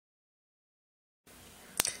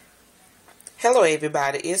Hello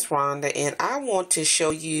everybody, it's Rhonda and I want to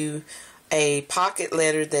show you a pocket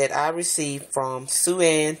letter that I received from Sue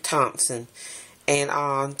Ann Thomason.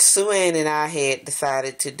 And Sue Ann and I had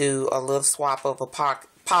decided to do a little swap of a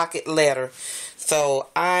pocket letter. So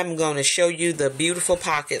I'm going to show you the beautiful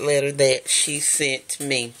pocket letter that she sent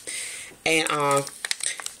me. And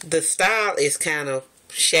the style is kind of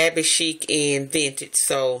shabby chic and vintage.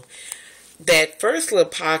 So that first little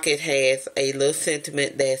pocket has a little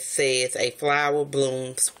sentiment that says a flower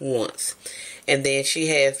blooms once. And then she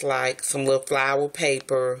has like some little flower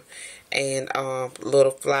paper and little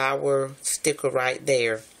flower sticker right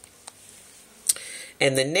there.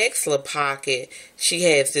 And the next little pocket, she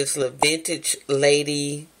has this little vintage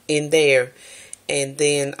lady in there. And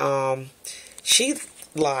then she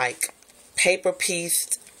like paper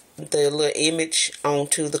pieced the little image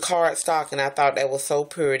onto the cardstock, and I thought that was so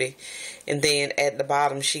pretty. And then at the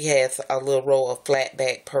bottom she has a little row of flat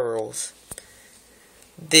back pearls.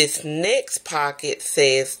 This next pocket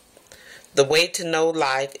says the way to know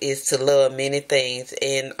life is to love many things,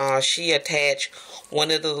 and she attached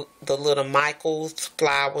one of the little Michael's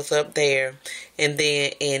flowers up there, and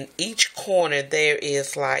then in each corner there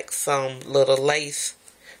is like some little lace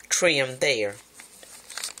trim there.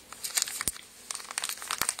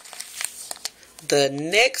 The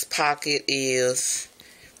next pocket is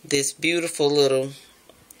this beautiful little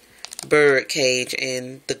bird cage,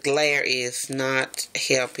 and the glare is not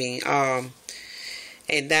helping. And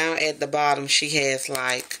down at the bottom she has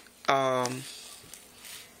like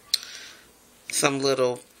some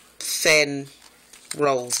little satin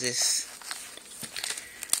roses.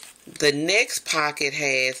 The next pocket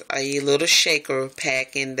has a little shaker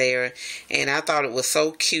pack in there, and I thought it was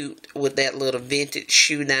so cute with that little vintage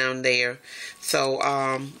shoe down there. So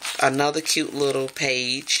another cute little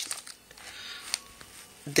page.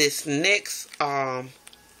 This next one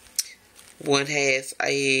has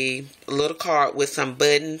a little card with some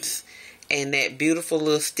buttons and that beautiful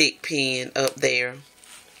little stick pin up there.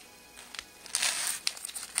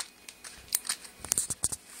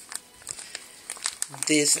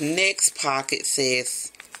 This next pocket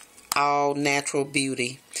says all natural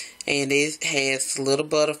beauty, and it has little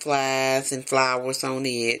butterflies and flowers on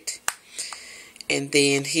it. And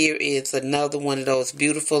then here is another one of those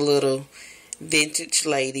beautiful little vintage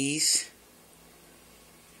ladies,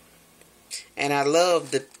 and I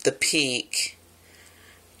love the pink.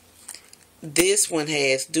 This one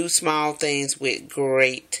has do small things with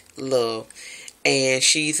great love, and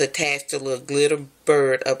she's attached a little glitter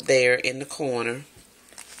bird up there in the corner.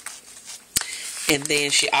 And then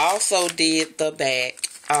she also did the back.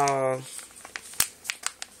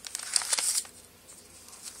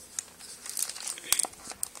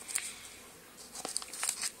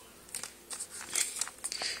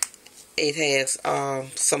 It has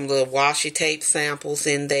some little washi tape samples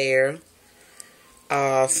in there.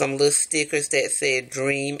 Some little stickers that said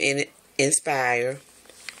Dream and Inspire.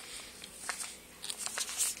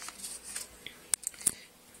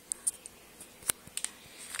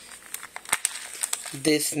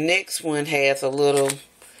 This next one has a little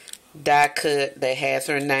die cut that has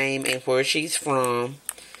her name and where she's from.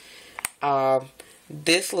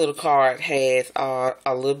 This little card has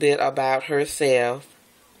a little bit about herself.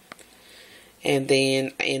 And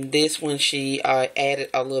then in this one she added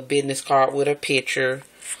a little business card with a picture.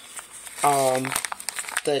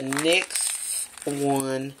 The next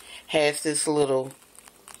one has this little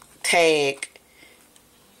tag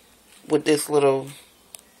with this little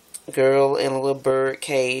girl in a little bird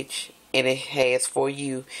cage, and it has for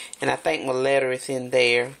you, and I think my letter is in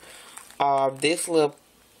there. This little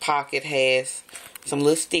pocket has some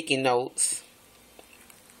little sticky notes,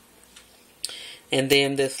 and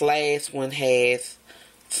then this last one has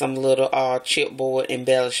some little chipboard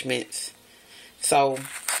embellishments. So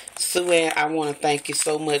Sue Ann, I want to thank you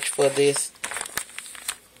so much for this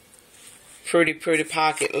pretty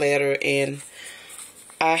pocket letter, and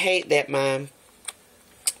I hate that my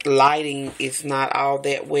lighting is not all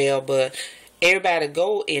that well, but everybody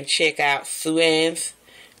go and check out Sue Ann's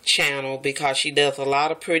channel because she does a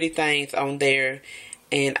lot of pretty things on there.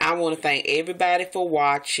 And I want to thank everybody for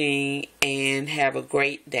watching, and have a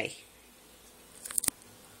great day.